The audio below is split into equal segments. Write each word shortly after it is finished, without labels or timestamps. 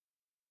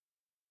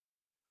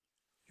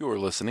You are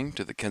listening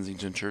to the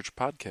Kensington Church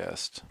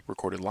podcast,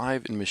 recorded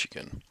live in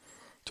Michigan.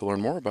 To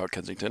learn more about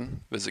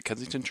Kensington, visit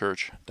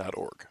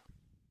kensingtonchurch.org.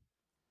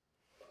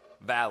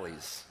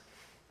 Valleys.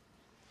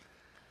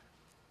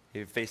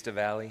 You've faced a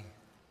valley?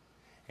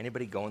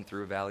 Anybody going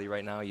through a valley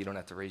right now? You don't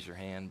have to raise your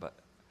hand, but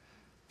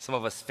some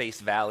of us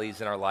face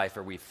valleys in our life,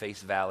 or we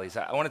face valleys.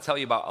 I want to tell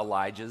you about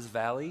Elijah's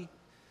valley.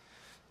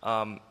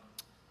 And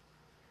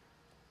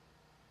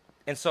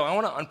so I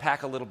want to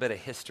unpack a little bit of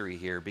history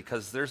here,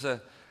 because there's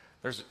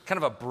kind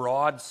of a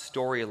broad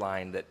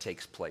storyline that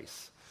takes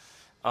place.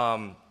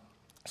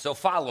 So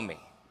follow me.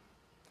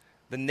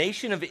 The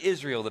nation of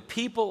Israel, the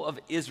people of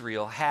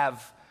Israel,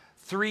 have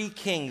three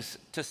kings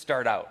to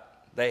start out.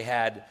 They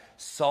had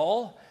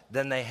Saul,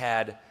 then they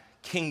had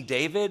King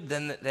David,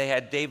 then they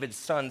had David's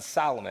son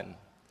Solomon.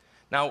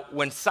 Now,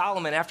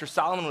 after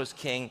Solomon was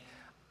king,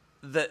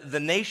 the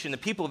nation, the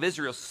people of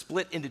Israel,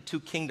 split into two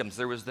kingdoms.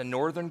 There was the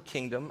northern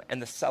kingdom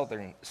and the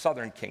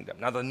southern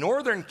kingdom. Now, the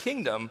northern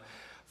kingdom,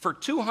 for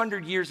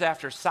 200 years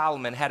after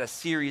Solomon, had a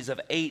series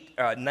of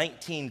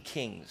 19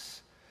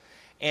 kings.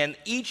 And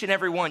each and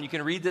every one, you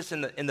can read this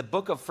in the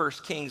book of 1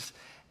 Kings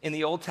in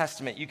the Old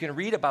Testament. You can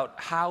read about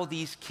how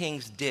these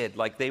kings did.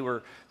 Like they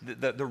were,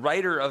 the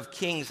writer of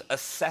Kings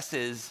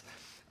assesses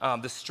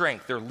the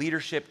strength, their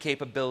leadership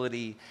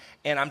capability.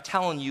 And I'm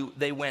telling you,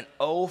 they went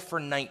 0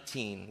 for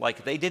 19.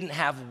 Like they didn't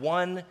have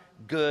one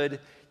good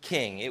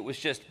king. It was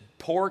just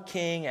poor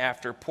king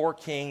after poor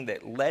king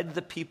that led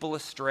the people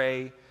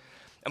astray.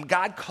 And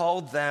God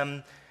called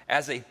them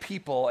as a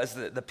people, as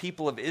the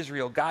people of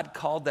Israel, God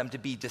called them to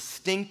be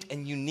distinct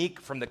and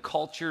unique from the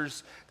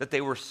cultures that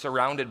they were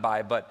surrounded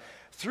by. But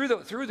through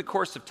the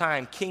course of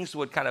time, kings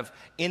would kind of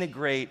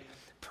integrate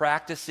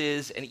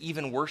practices and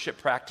even worship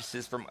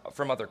practices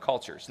from other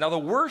cultures. Now, the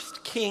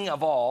worst king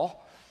of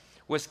all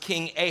was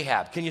King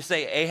Ahab. Can you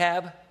say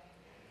Ahab?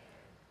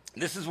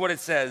 This is what it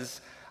says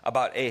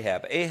about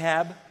Ahab.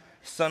 Ahab,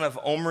 son of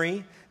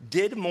Omri,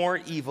 did more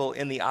evil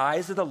in the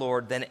eyes of the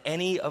Lord than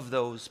any of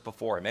those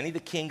before him. Any of the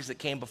kings that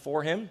came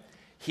before him,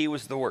 he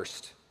was the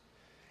worst.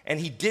 And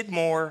he did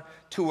more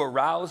to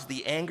arouse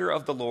the anger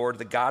of the Lord,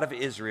 the God of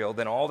Israel,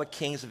 than all the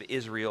kings of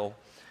Israel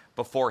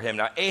before him.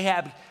 Now,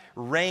 Ahab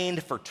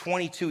reigned for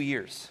 22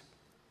 years.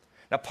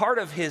 Now, part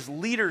of his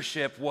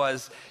leadership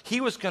was he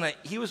was going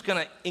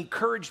to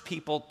encourage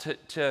people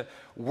to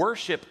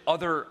worship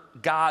other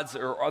gods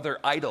or other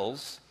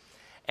idols.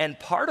 And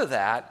part of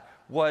that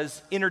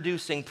was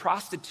introducing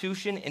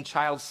prostitution and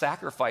child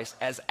sacrifice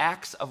as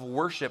acts of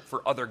worship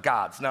for other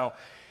gods. Now,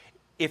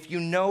 if you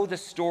know the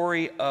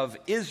story of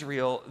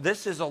Israel,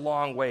 this is a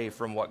long way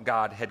from what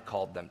God had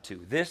called them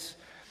to. This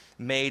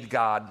made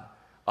God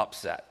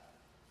upset.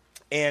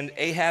 And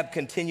Ahab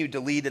continued to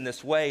lead in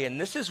this way,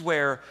 and this is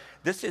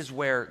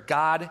where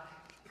God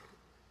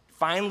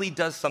finally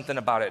does something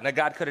about it. Now,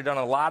 God could have done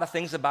a lot of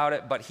things about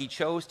it, but he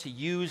chose to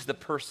use the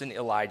person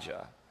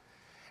Elijah.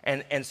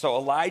 And so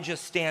Elijah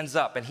stands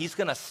up, and he's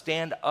going to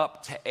stand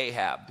up to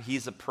Ahab.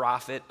 He's a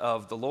prophet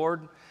of the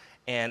Lord,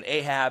 and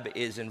Ahab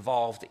is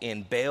involved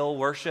in Baal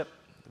worship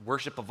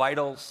of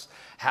idols,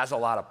 has a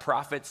lot of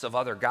prophets of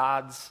other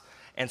gods.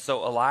 And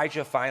so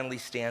Elijah finally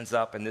stands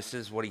up, and this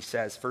is what he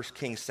says, 1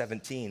 Kings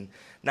 17.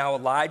 Now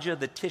Elijah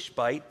the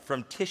Tishbite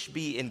from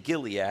Tishbe in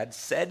Gilead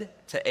said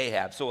to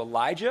Ahab. So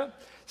Elijah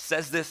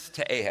says this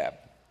to Ahab.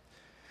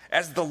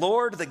 As the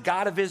Lord, the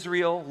God of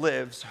Israel,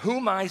 lives,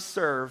 whom I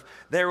serve,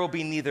 there will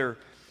be neither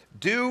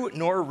dew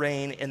nor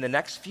rain in the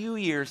next few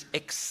years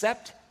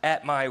except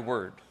at my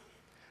word.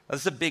 Now,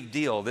 this is a big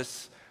deal.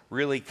 This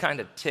really kind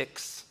of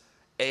ticks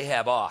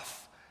Ahab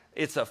off.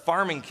 It's a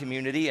farming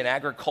community, an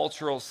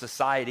agricultural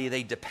society.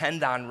 They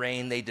depend on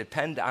rain. They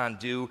depend on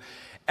dew.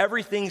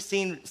 Everything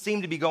seemed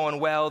to be going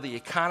well. The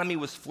economy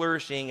was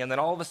flourishing. And then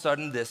all of a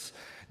sudden, this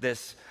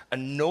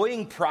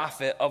annoying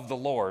prophet of the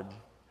Lord,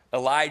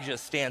 Elijah,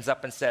 stands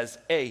up and says,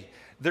 hey,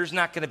 there's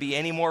not going to be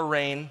any more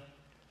rain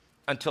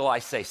until I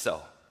say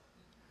so.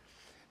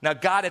 Now,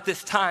 God, at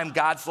this time,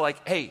 God's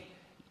like, hey,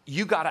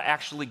 you got to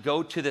actually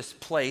go to this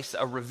place,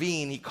 a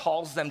ravine. He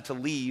calls them to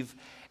leave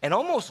and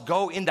almost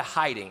go into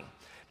hiding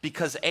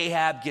because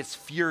Ahab gets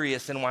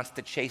furious and wants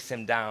to chase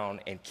him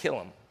down and kill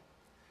him.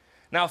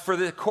 Now, for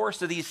the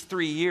course of these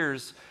 3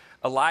 years,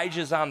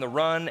 Elijah's on the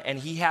run, and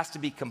he has to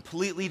be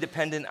completely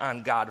dependent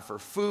on God for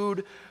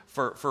food,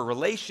 for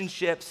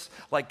relationships.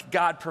 Like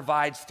God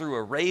provides through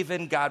a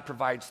raven, God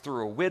provides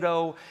through a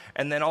widow,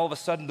 and then all of a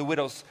sudden the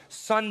widow's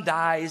son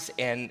dies,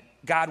 and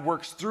God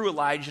works through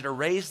Elijah to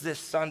raise this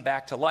son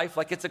back to life.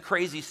 Like it's a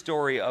crazy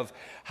story of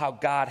how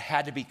Elijah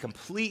had to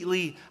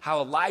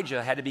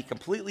be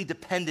completely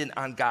dependent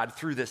on God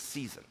through this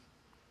season.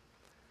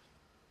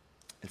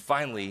 And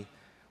finally,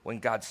 when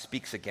God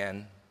speaks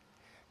again,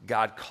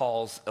 God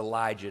calls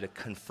Elijah to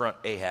confront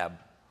Ahab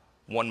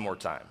one more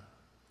time.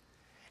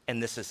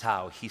 And this is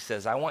how. He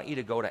says, I want you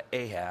to go to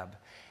Ahab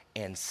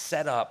and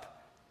set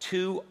up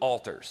 2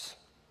 altars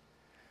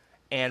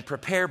and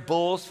prepare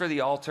bulls for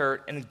the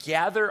altar and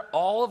gather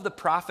all of the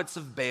prophets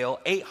of Baal,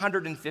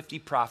 850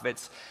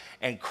 prophets,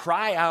 and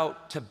cry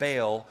out to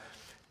Baal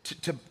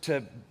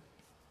to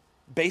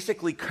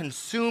basically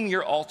consume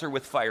your altar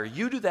with fire.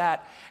 You do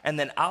that, and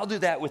then I'll do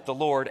that with the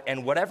Lord,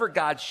 and whatever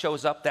God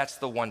shows up, that's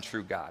the one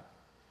true God.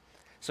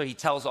 So he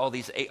tells all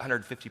these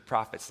 850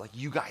 prophets, like,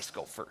 you guys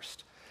go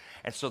first.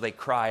 And so they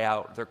cry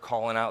out, they're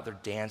calling out, they're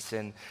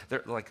dancing,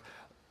 they're like,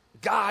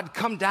 God,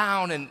 come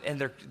down, and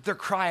they're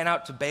crying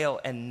out to Baal,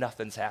 and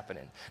nothing's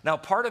happening. Now,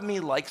 part of me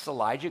likes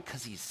Elijah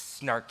because he's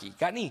snarky.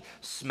 Got any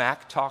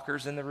smack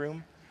talkers in the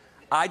room?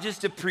 I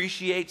just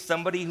appreciate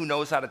somebody who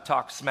knows how to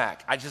talk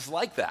smack. I just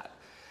like that.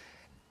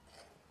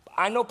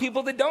 I know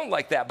people that don't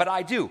like that, but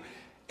I do.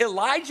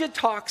 Elijah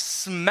talks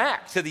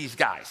smack to these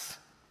guys.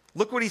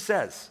 Look what he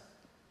says.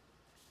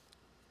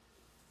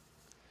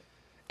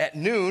 At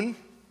noon,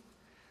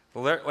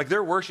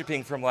 they're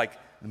worshiping from like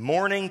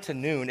morning to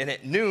noon, and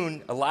at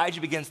noon,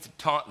 Elijah begins to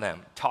taunt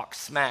them, talk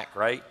smack,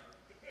 right?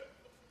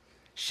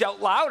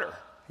 Shout louder,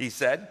 he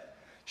said.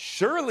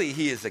 Surely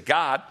he is a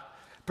god.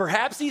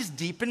 Perhaps he's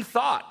deep in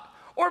thought,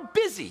 or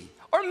busy,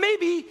 or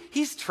maybe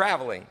he's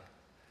traveling.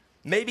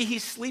 Maybe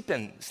he's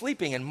sleeping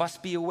and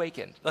must be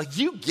awakened. Like,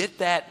 you get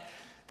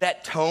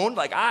that tone?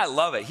 Like, I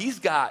love it. He's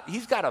got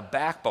a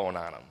backbone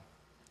on him.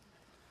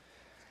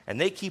 And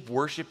they keep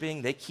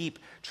worshiping. They keep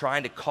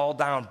trying to call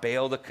down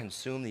Baal to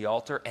consume the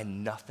altar,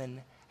 and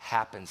nothing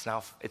happens.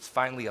 Now, it's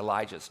finally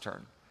Elijah's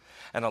turn.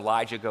 And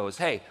Elijah goes,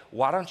 hey,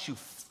 why don't you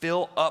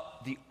fill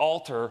up the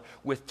altar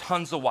with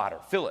tons of water?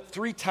 Fill it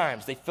 3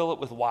 times. They fill it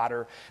with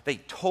water. They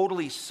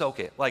totally soak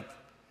it. Like,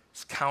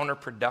 it's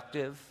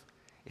counterproductive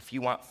if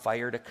you want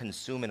fire to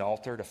consume an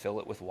altar to fill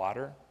it with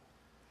water.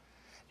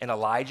 And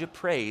Elijah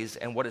prays,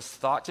 and what is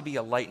thought to be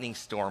a lightning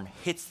storm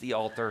hits the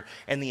altar,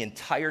 and the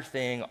entire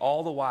thing,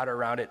 all the water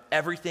around it,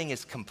 everything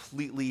is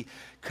completely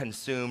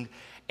consumed,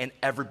 and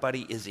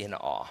everybody is in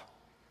awe.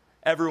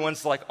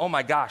 Everyone's like, oh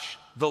my gosh,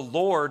 the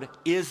Lord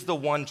is the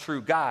one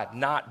true God,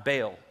 not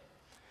Baal.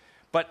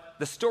 But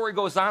the story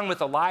goes on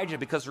with Elijah,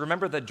 because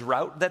remember the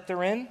drought that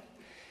they're in?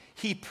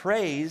 He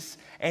prays,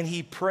 and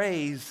he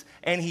prays,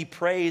 and he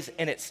prays,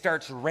 and it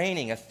starts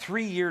raining. A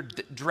 3-year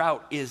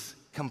drought is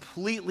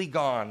completely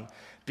gone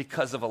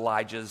because of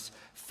Elijah's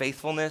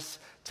faithfulness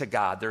to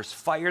God. There's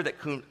fire that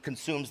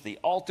consumes the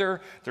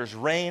altar. There's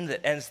rain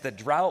that ends the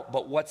drought.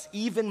 But what's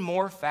even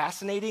more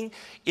fascinating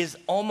is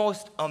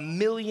almost 1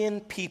 million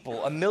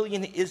people, 1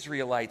 million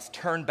Israelites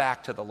turn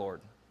back to the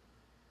Lord.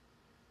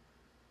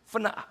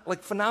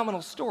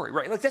 Phenomenal story,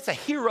 right? Like, that's a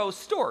hero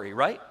story,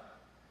 right?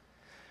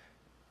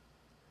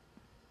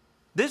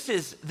 This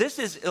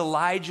is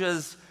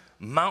Elijah's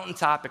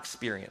mountaintop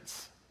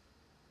experience.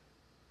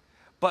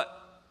 But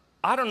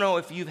I don't know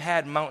if you've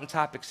had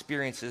mountaintop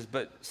experiences,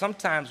 but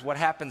sometimes what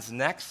happens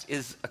next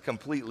is a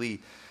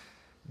completely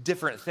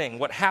different thing.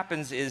 What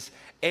happens is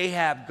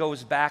Ahab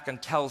goes back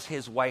and tells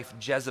his wife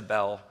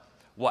Jezebel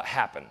what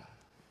happened.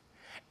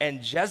 And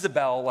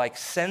Jezebel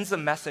sends a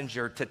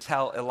messenger to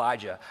tell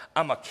Elijah,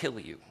 I'm gonna kill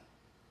you.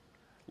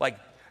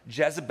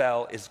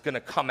 Jezebel is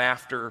gonna come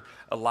after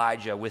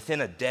Elijah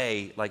within a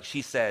day.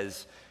 She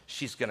says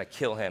she's gonna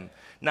kill him.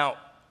 Now,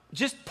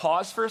 just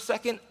pause for a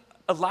second.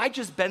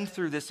 Elijah's been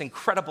through this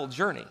incredible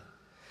journey.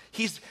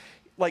 He's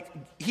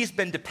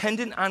been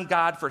dependent on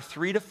God for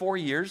 3 to 4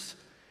 years.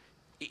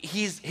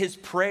 His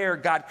prayer,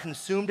 God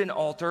consumed an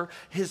altar.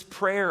 His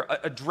prayer,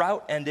 a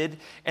drought ended,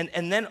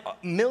 and then 1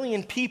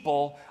 million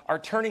people are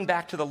turning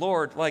back to the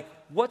Lord.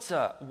 What's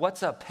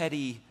a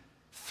petty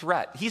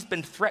threat? He's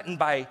been threatened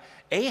by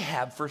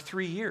Ahab for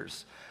 3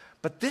 years.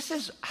 But this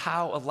is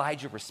how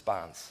Elijah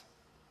responds.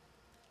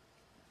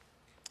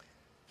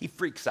 He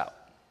freaks out.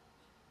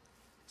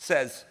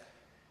 Says,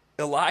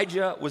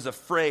 Elijah was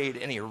afraid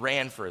and he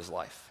ran for his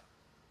life.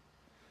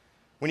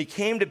 When he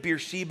came to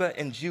Beersheba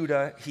in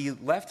Judah, he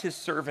left his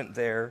servant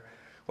there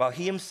while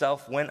he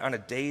himself went on a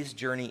day's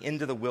journey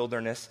into the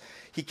wilderness.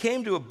 He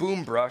came to a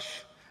boom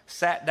brush,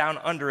 sat down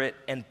under it,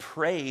 and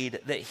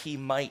prayed that he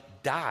might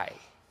die.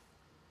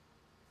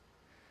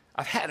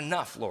 I've had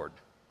enough, Lord,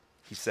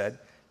 he said.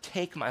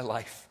 Take my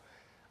life.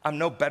 I'm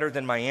no better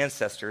than my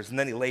ancestors. And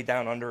then he lay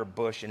down under a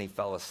bush and he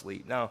fell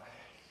asleep. Now,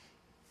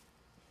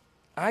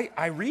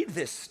 I read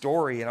this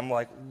story and I'm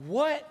like,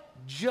 what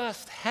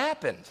just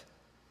happened?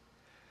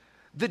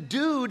 The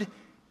dude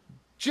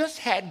just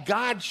had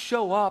God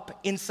show up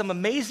in some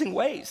amazing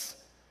ways.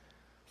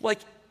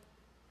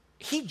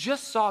 He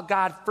just saw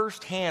God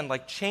firsthand,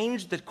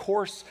 change the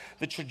course,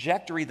 the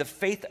trajectory, the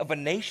faith of a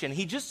nation.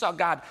 He just saw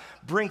God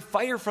bring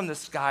fire from the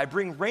sky,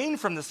 bring rain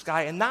from the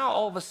sky, and now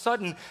all of a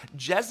sudden,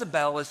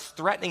 Jezebel is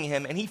threatening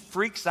him, and he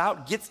freaks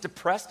out, gets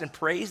depressed, and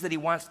prays that he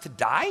wants to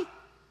die?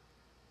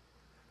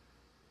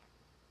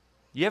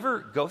 You ever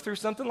go through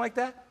something like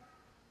that?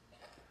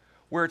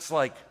 Where it's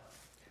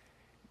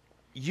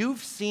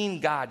you've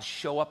seen God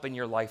show up in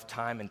your life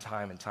time and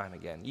time and time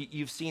again.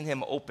 You've seen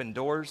him open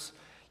doors.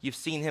 You've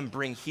seen him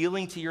bring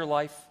healing to your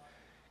life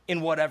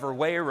in whatever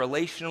way,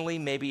 relationally.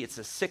 Maybe it's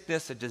a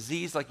sickness, a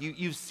disease.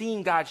 You've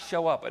seen God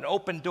show up, an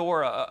open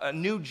door, a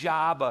new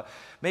job.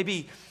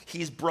 Maybe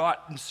he's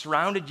brought and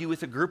surrounded you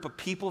with a group of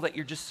people that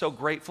you're just so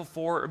grateful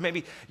for. Or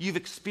maybe you've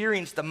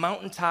experienced the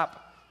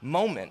mountaintop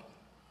moment.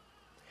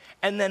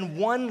 And then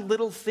one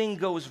little thing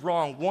goes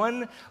wrong.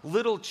 One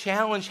little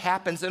challenge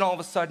happens, and all of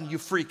a sudden you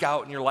freak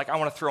out and you're like, I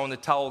want to throw in the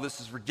towel. This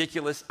is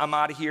ridiculous. I'm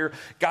out of here.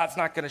 God's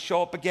not going to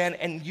show up again.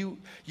 And you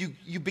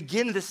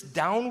begin this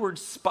downward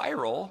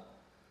spiral.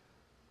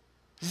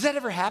 Does that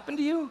ever happen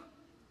to you?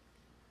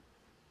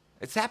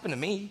 It's happened to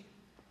me.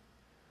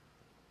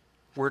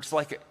 Where it's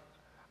like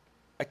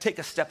I take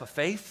a step of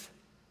faith,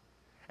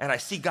 and I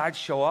see God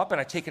show up,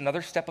 and I take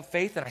another step of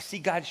faith, and I see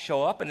God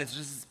show up, and it's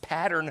just this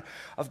pattern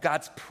of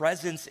God's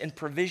presence and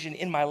provision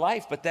in my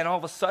life. But then all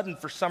of a sudden,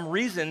 for some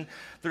reason,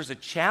 there's a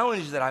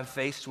challenge that I'm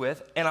faced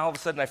with, and all of a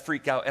sudden I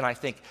freak out, and I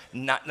think,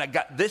 not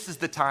God, this is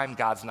the time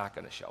God's not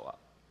going to show up.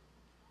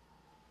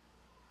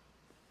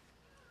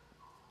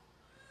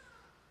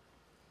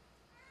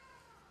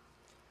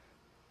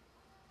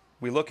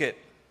 We look at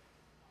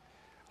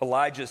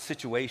Elijah's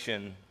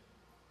situation,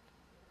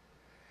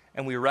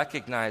 and we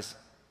recognize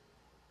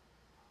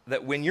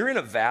that when you're in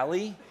a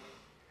valley,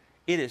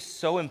 it is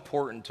so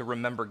important to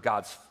remember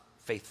God's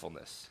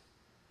faithfulness.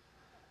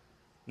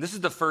 This is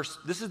the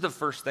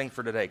first thing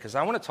for today, because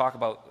I want to talk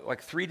about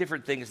like 3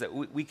 different things that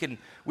we can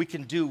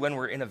do when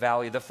we're in a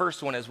valley. The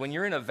first one is, when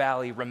you're in a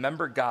valley,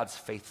 remember God's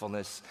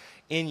faithfulness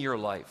in your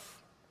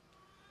life.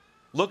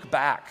 Look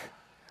back.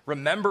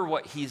 Remember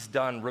what he's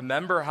done.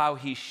 Remember how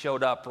he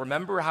showed up.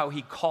 Remember how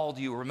he called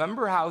you.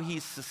 Remember how he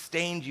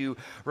sustained you.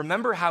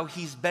 Remember how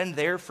he's been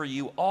there for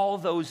you all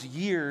those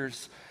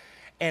years,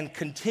 and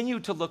continue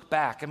to look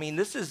back. I mean,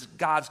 this is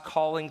God's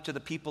calling to the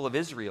people of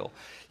Israel.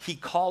 He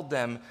called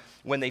them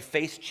when they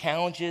faced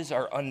challenges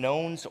or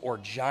unknowns or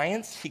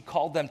giants. He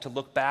called them to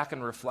look back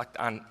and reflect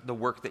on the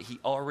work that he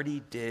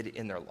already did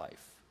in their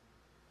life.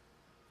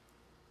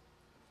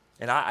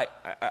 And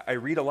I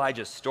read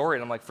Elijah's story,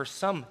 and I'm like, for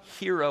some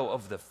hero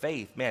of the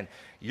faith, man,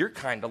 you're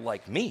kind of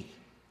like me.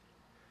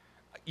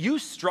 You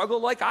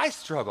struggle like I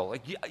struggle.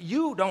 Like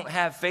you don't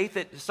have faith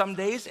at some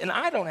days, and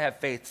I don't have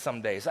faith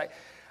some days.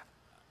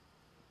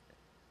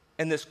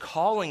 And this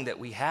calling that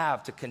we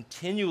have to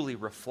continually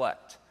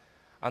reflect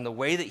on the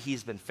way that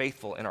he's been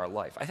faithful in our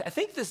life, I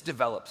think this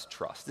develops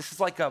trust. This is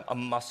like a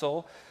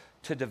muscle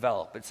to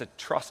develop. It's a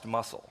trust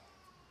muscle.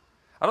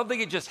 I don't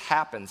think it just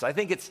happens. I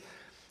think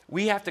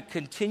we have to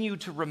continue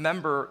to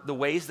remember the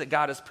ways that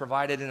God has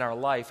provided in our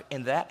life,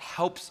 and that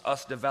helps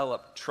us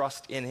develop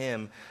trust in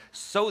him,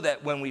 so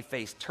that when we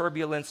face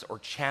turbulence or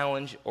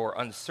challenge or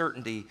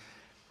uncertainty,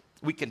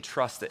 we can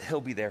trust that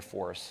he'll be there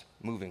for us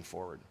moving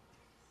forward.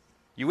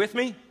 You with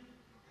me?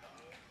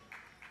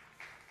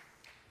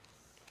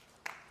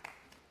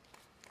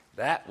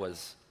 That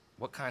was,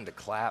 what kind of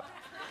clap?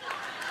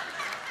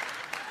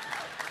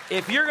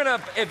 If you're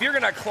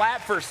gonna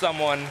clap for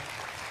someone,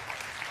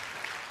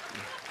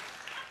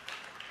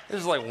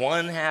 there's like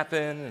one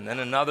happened and then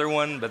another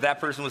one, but that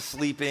person was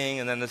sleeping,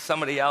 and then there's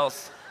somebody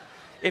else.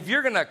 If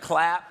you're gonna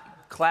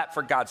clap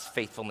for God's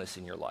faithfulness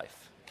in your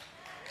life.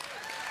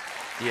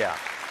 Yeah.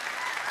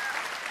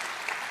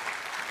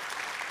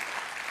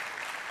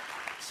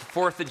 It's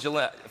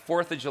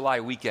 4th of July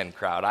weekend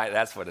crowd.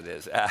 That's what it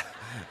is.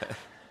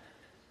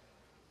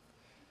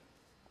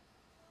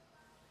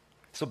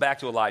 So back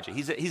to Elijah.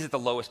 He's at the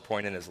lowest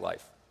point in his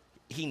life.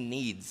 He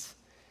needs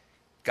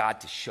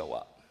God to show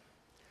up.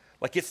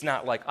 Like, it's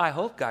not like, I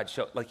hope God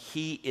shows up. Like,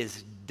 he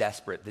is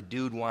desperate. The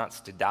dude wants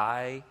to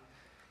die.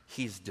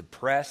 He's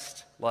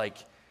depressed. Like,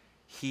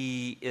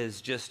 he is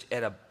just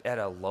at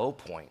a low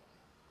point.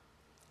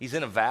 He's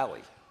in a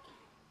valley.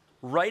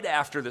 Right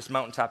after this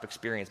mountaintop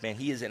experience, man,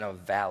 he is in a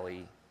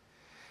valley.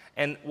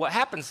 And what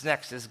happens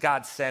next is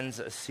God sends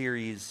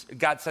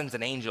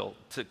an angel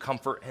to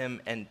comfort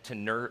him and to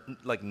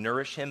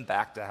nourish him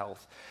back to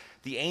health.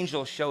 The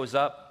angel shows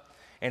up,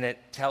 and it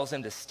tells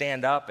him to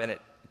stand up, and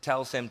it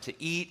tells him to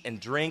eat and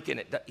drink,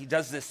 and he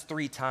does this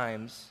 3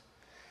 times.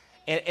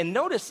 And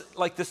notice,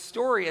 like,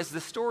 as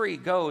the story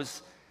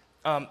goes,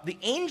 the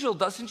angel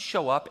doesn't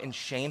show up and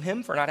shame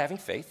him for not having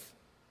faith.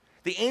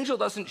 The angel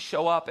doesn't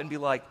show up and be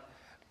like,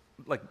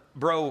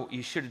 bro,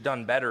 you should have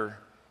done better.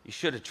 You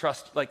should have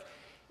trusted. Like,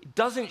 it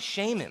doesn't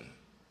shame him.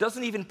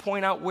 Doesn't even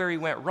point out where he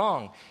went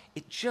wrong.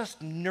 It just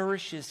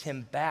nourishes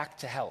him back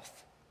to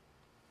health.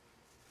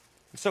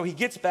 So he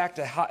gets back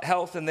to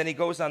health, and then he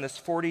goes on this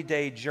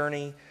 40-day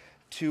journey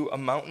to a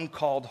mountain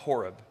called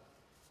Horeb.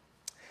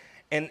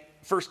 And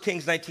 1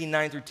 Kings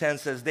 19:9-10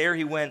 says, there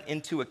he went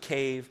into a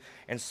cave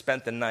and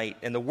spent the night.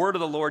 And the word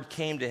of the Lord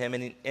came to him,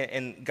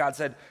 and God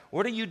said,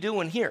 what are you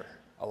doing here,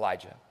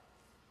 Elijah?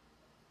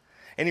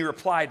 And he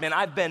replied, man,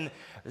 I've been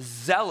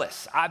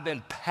zealous. I've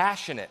been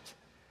passionate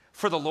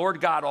for the Lord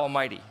God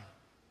Almighty.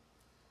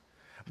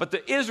 But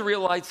the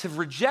Israelites have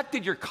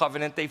rejected your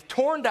covenant. They've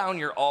torn down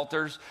your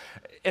altars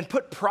and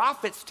put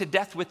prophets to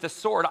death with the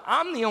sword.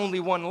 I'm the only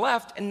one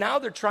left, and now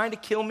they're trying to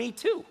kill me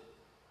too.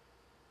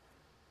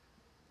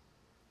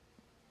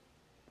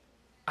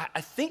 I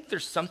think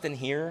there's something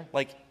here,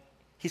 like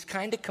he's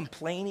kind of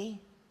complainy,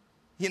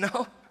 you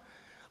know?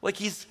 Like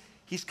he's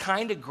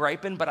kind of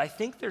griping, but I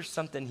think there's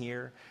something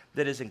here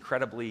that is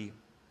incredibly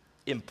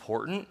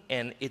important,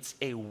 and it's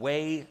a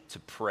way to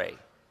pray.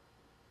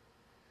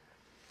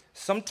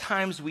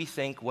 Sometimes we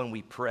think when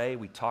we pray,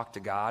 we talk to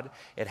God,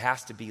 it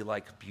has to be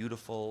like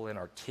beautiful and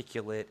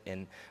articulate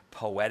and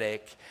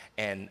poetic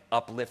and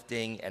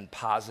uplifting and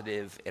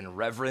positive and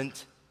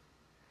reverent.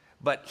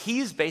 But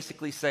he's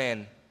basically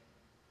saying,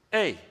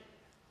 hey,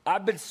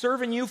 I've been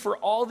serving you for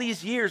all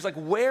these years. Like,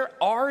 where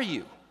are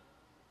you?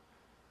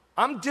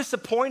 I'm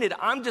disappointed.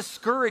 I'm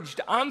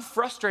discouraged. I'm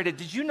frustrated.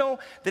 Did you know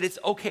that it's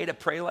okay to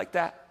pray like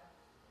that?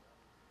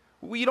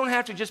 You don't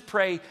have to just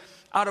pray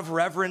out of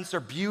reverence or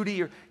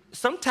beauty.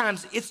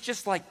 Sometimes it's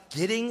just like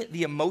getting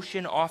the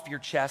emotion off your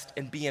chest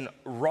and being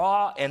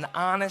raw and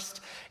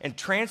honest and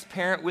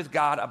transparent with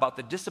God about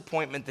the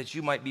disappointment that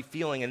you might be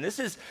feeling. And this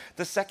is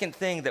the second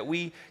thing that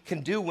we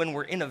can do when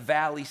we're in a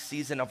valley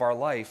season of our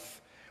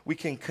life. We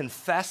can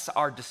confess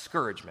our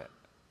discouragement.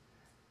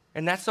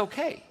 And that's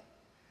okay.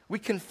 We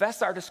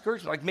confess our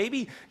discouragement. Like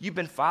maybe you've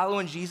been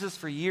following Jesus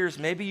for years.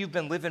 Maybe you've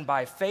been living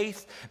by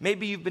faith.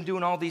 Maybe you've been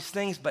doing all these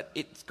things, but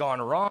it's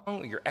gone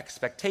wrong. Your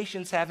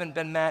expectations haven't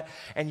been met,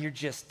 and you're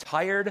just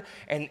tired.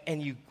 And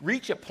you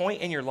reach a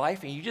point in your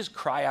life, and you just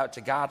cry out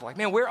to God like,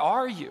 man, where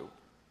are you?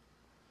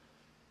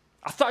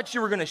 I thought you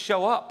were going to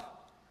show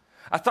up.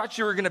 I thought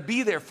you were going to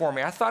be there for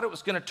me. I thought it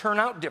was going to turn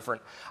out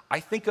different.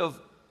 I think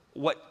of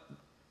what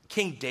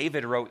King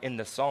David wrote in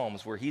the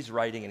Psalms where he's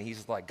writing, and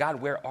he's like,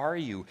 God, where are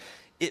you?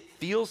 It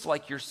feels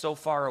like you're so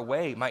far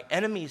away. My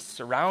enemies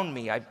surround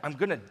me. I'm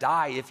going to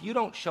die. If you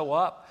don't show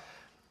up,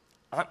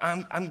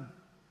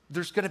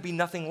 there's going to be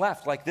nothing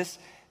left. Like this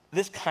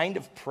kind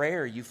of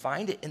prayer, you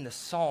find it in the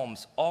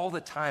Psalms all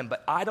the time,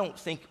 but I don't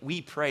think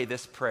we pray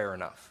this prayer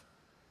enough,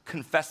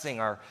 confessing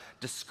our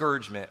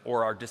discouragement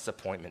or our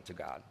disappointment to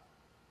God.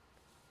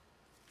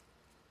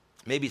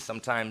 Maybe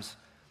sometimes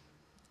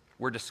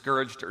we're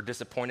discouraged or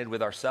disappointed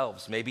with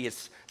ourselves. Maybe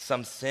it's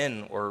some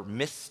sin or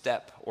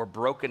misstep or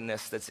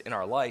brokenness that's in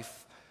our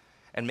life,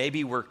 and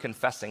maybe we're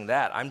confessing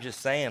that. I'm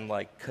just saying,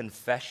 like,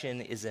 confession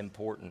is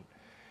important.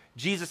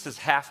 Jesus'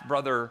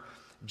 half-brother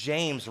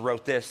James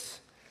wrote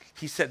this.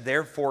 He said,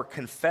 therefore,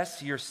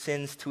 confess your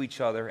sins to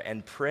each other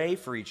and pray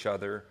for each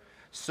other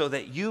so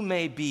that you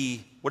may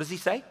be, what does he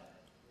say?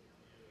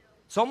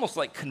 It's almost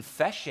like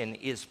confession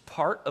is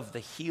part of the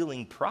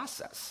healing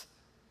process.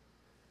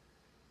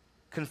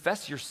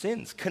 Confess your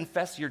sins,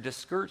 confess your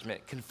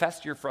discouragement,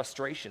 confess your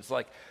frustrations.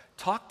 Like,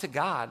 talk to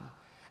God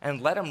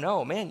and let him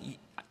know, man,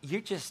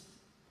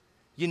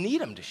 you need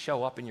him to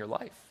show up in your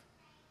life.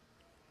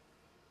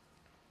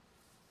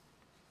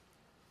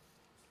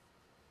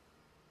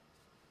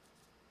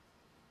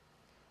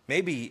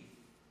 Maybe,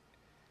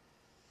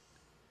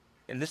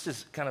 and this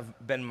has kind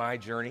of been my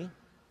journey,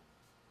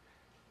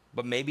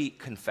 but maybe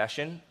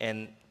confession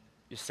and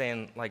you're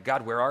saying, like,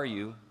 God, where are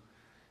you?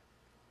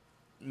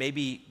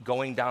 Maybe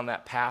going down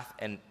that path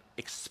and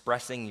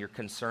expressing your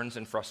concerns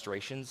and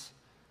frustrations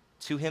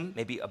to him,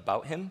 maybe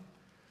about him.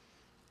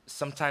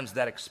 Sometimes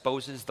that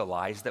exposes the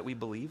lies that we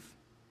believe.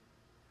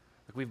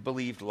 Like we've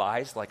believed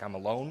lies like I'm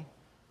alone,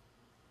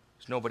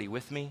 there's nobody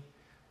with me,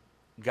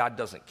 God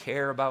doesn't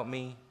care about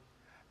me,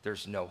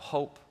 there's no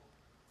hope,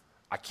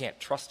 I can't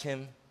trust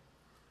him.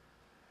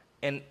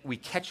 And we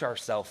catch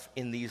ourselves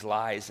in these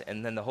lies,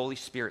 and then the Holy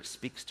Spirit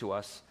speaks to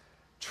us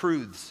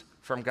truths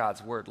from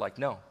God's word like,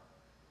 no,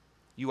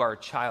 you are a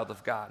child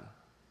of God.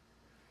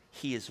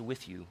 He is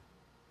with you.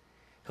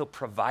 He'll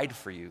provide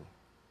for you.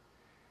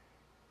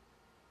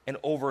 And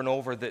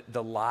over,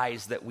 the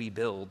lies that we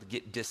build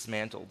get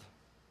dismantled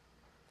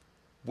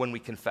when we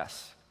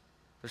confess.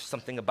 There's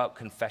something about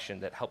confession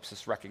that helps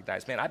us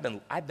recognize, man,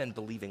 I've been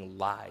believing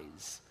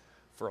lies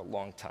for a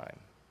long time.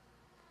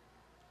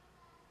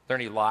 Are there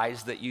any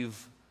lies that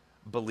you've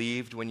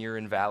believed when you're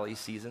in valley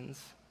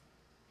seasons?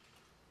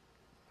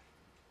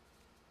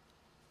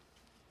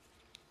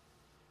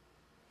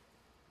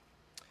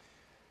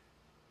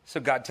 So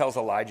God tells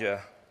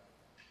Elijah,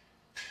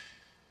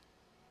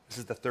 this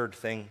is the third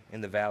thing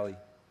in the valley.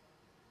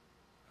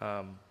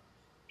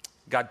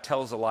 God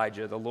tells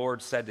Elijah, the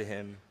Lord said to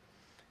him,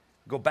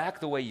 go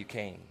back the way you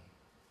came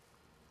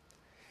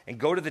and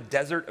go to the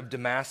desert of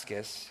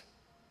Damascus,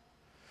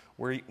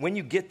 where when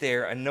you get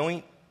there,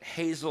 anoint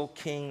Hazael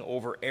king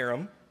over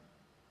Aram,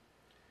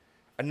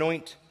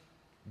 anoint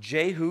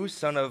Jehu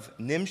son of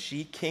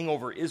Nimshi king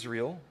over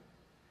Israel,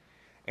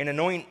 and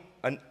anoint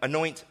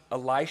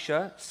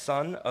Elisha,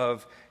 son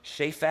of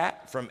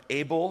Shaphat from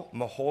Abel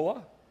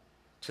Meholah,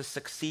 to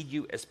succeed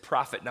you as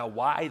prophet. Now,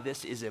 why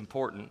this is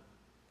important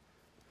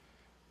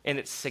and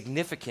it's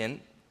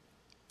significant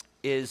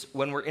is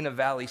when we're in a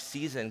valley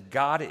season,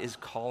 God is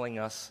calling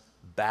us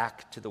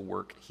back to the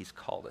work he's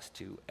called us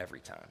to every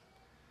time.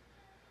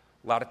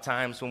 A lot of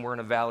times when we're in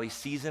a valley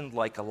season,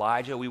 like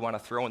Elijah, we want to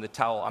throw in the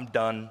towel. I'm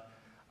done.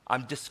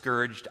 I'm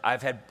discouraged.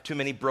 I've had too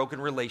many broken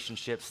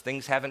relationships.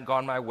 Things haven't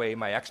gone my way.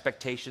 My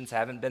expectations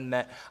haven't been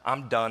met.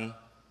 I'm done.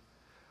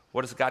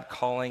 What is God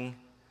calling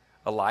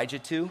Elijah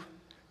to?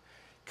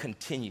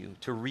 Continue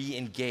to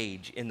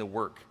re-engage in the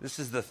work. This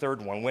is the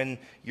third one. When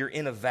you're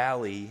in a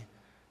valley,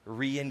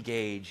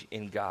 re-engage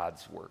in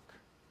God's work.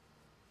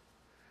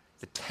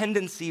 The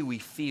tendency we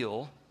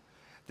feel,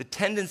 the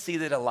tendency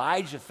that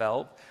Elijah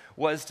felt,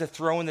 was to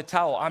throw in the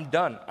towel. I'm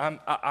done.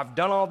 I've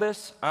done all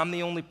this. I'm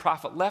the only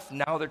prophet left.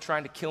 Now they're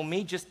trying to kill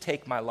me. Just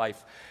take my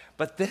life.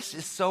 But this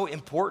is so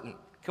important.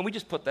 Can we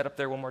just put that up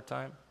there one more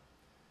time?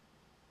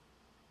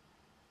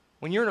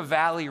 When you're in a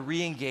valley,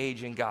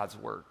 re-engage in God's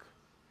work.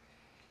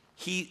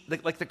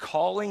 Like the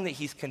calling that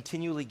he's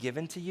continually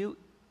given to you,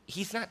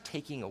 he's not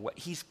taking away.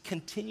 He's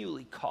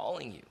continually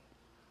calling you.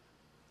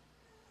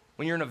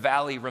 When you're in a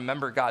valley,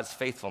 remember God's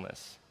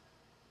faithfulness.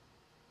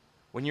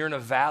 When you're in a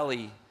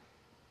valley,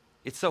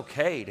 it's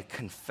okay to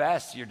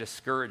confess your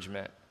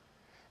discouragement.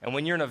 And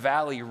when you're in a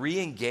valley,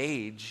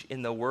 re-engage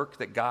in the work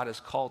that God has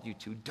called you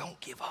to. Don't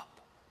give up.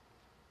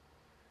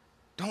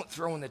 Don't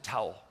throw in the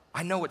towel.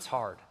 I know it's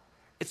hard.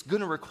 It's going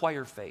to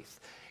require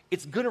faith.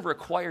 It's going to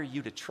require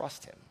you to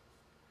trust him.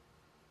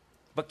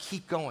 But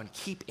keep going.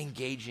 Keep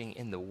engaging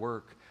in the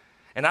work.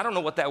 And I don't know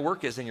what that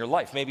work is in your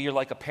life. Maybe you're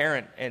like a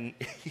parent and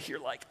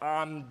you're like,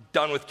 I'm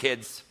done with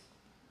kids.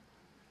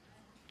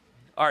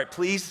 All right,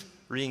 please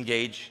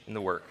re-engage in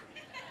the work.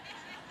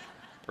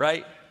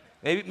 Right?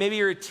 Maybe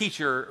you're a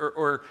teacher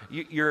or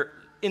you're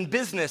in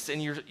business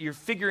and you're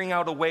figuring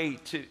out a way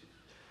to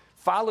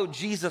follow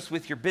Jesus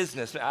with your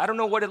business. I don't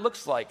know what it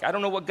looks like. I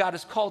don't know what God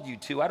has called you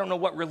to. I don't know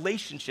what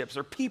relationships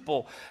or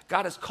people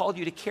God has called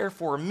you to care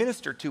for or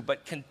minister to,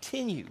 but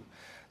continue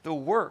the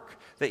work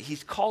that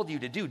he's called you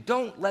to do.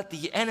 Don't let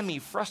the enemy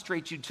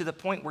frustrate you to the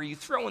point where you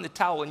throw in the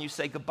towel and you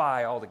say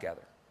goodbye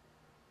altogether.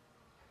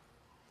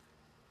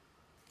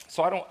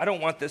 So I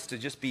don't want this to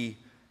just be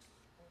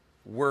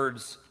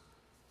words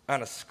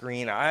on a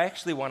screen. I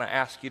actually want to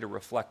ask you to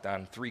reflect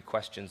on 3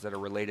 questions that are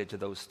related to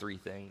those 3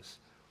 things.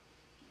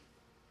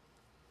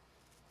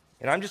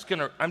 And I'm just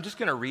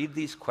gonna read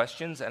these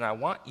questions, and I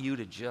want you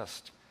to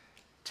just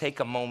take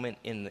a moment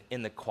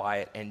in the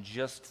quiet and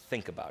just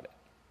think about it.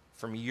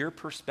 From your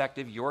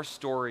perspective, your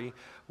story,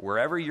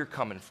 wherever you're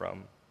coming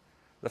from.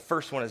 The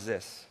first one is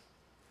this.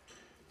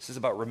 This is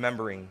about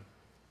remembering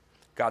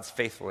God's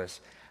faithfulness.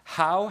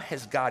 How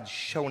has God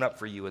shown up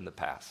for you in the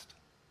past?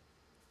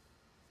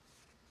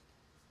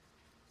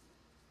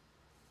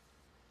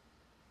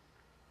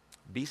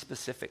 Be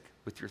specific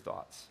with your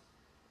thoughts.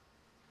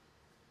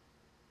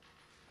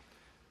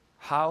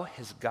 How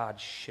has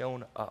God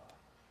shown up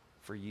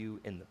for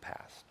you in the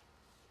past?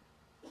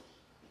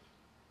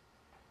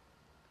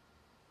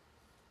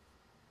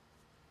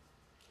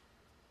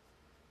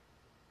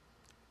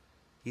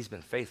 He's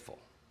been faithful.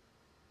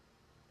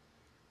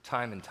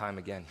 Time and time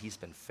again, he's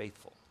been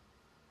faithful.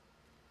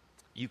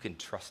 You can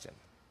trust him.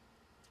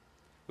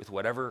 With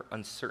whatever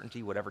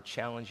uncertainty, whatever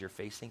challenge you're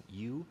facing,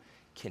 you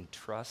can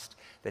trust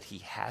that he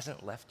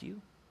hasn't left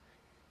you.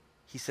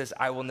 He says,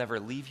 I will never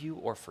leave you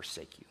or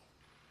forsake you.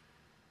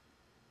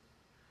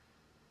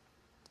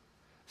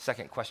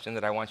 Second question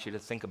that I want you to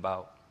think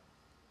about.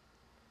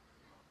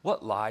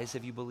 What lies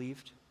have you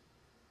believed?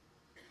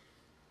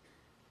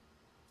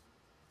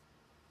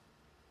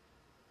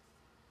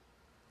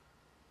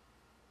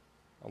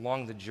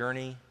 Along the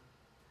journey,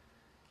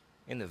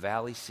 in the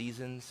valley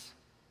seasons,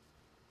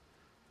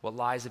 what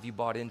lies have you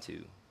bought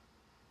into?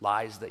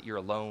 Lies that you're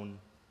alone.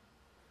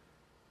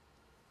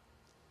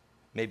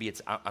 Maybe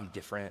it's I'm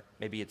different.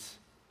 Maybe it's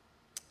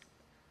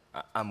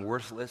I'm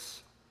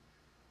worthless.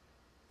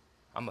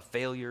 I'm a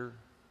failure.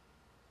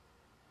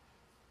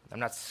 I'm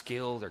not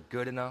skilled or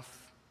good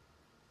enough.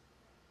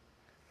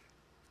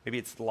 Maybe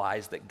it's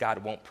lies that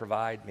God won't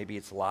provide. Maybe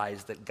it's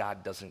lies that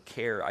God doesn't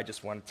care. I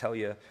just want to tell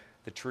you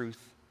the truth.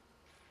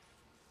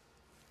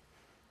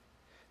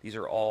 These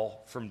are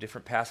all from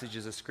different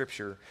passages of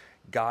Scripture.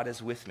 God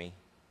is with me.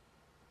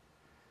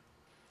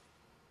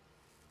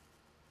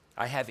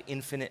 I have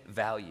infinite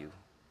value.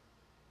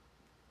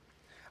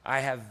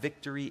 I have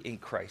victory in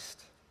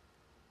Christ.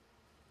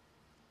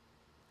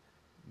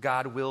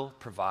 God will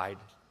provide,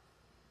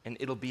 and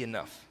it'll be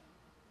enough.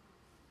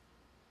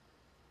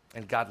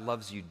 And God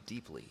loves you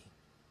deeply.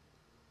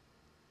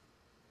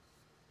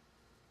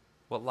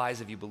 What lies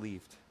have you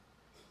believed?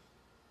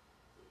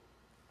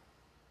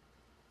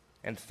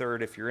 And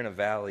third, if you're in a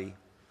valley,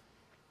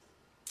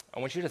 I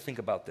want you to think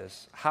about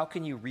this. How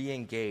can you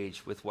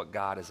re-engage with what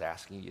God is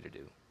asking you to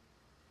do?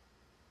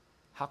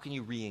 How can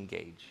you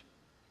re-engage?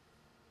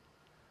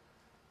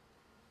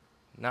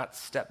 Not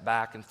step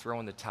back and throw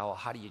in the towel.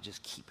 How do you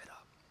just keep it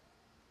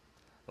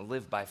up?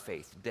 Live by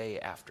faith day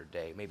after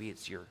day. Maybe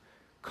it's your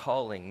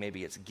calling.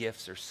 Maybe it's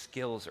gifts or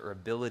skills or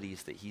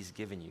abilities that he's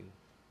given you.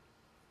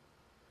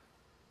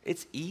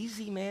 It's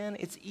easy, man.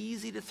 It's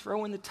easy to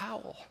throw in the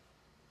towel.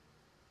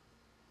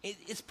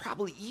 It's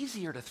probably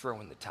easier to throw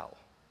in the towel.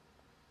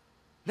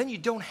 Then you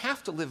don't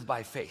have to live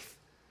by faith.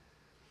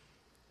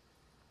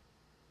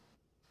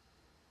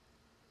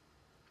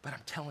 But I'm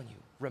telling you,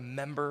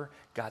 remember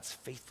God's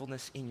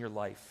faithfulness in your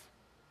life.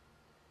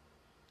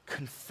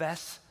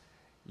 Confess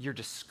your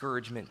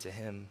discouragement to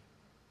him.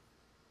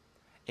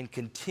 And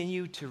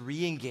continue to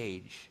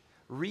re-engage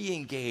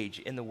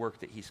in the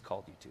work that he's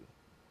called you to.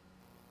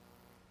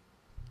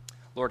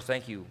 Lord,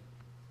 thank you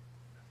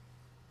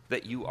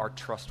that you are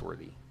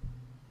trustworthy.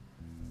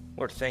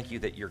 Lord, thank you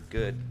that you're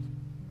good,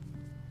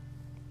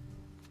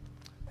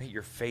 that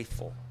you're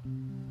faithful,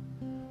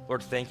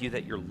 Lord, thank you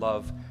that your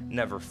love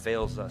never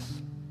fails us.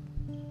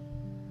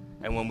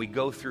 And when we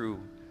go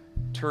through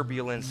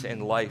turbulence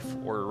in life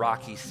or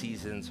rocky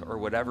seasons or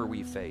whatever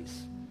we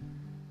face,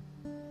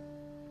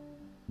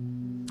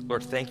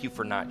 Lord, thank you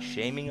for not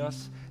shaming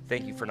us.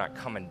 Thank you for not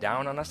coming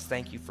down on us.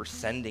 Thank you for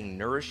sending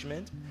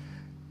nourishment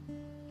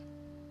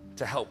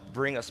to help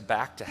bring us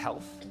back to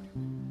health.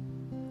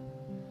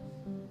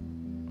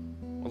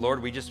 Well,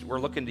 Lord, we're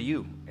looking to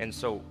you. And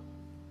so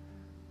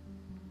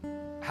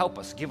help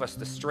us, give us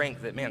the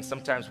strength that, man,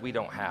 sometimes we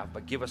don't have,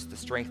 but give us the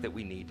strength that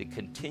we need to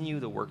continue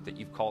the work that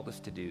you've called us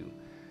to do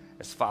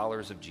as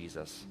followers of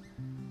Jesus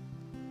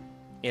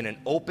in an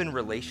open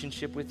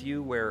relationship with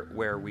you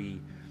where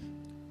we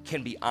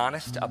can be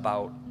honest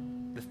about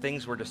the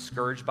things we're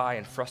discouraged by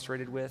and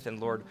frustrated with. And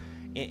Lord,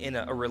 in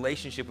a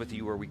relationship with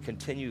you where we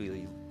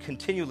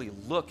continually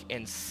look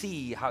and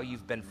see how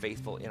you've been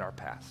faithful in our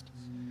past.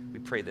 We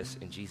pray this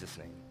in Jesus'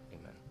 name.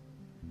 Amen.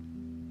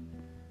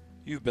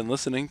 You've been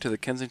listening to the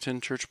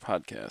Kensington Church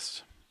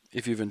Podcast.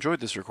 If you've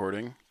enjoyed this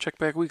recording, check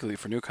back weekly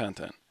for new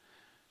content.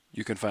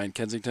 You can find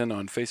Kensington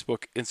on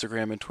Facebook,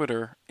 Instagram, and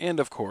Twitter, and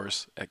of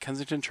course at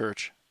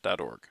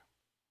kensingtonchurch.org.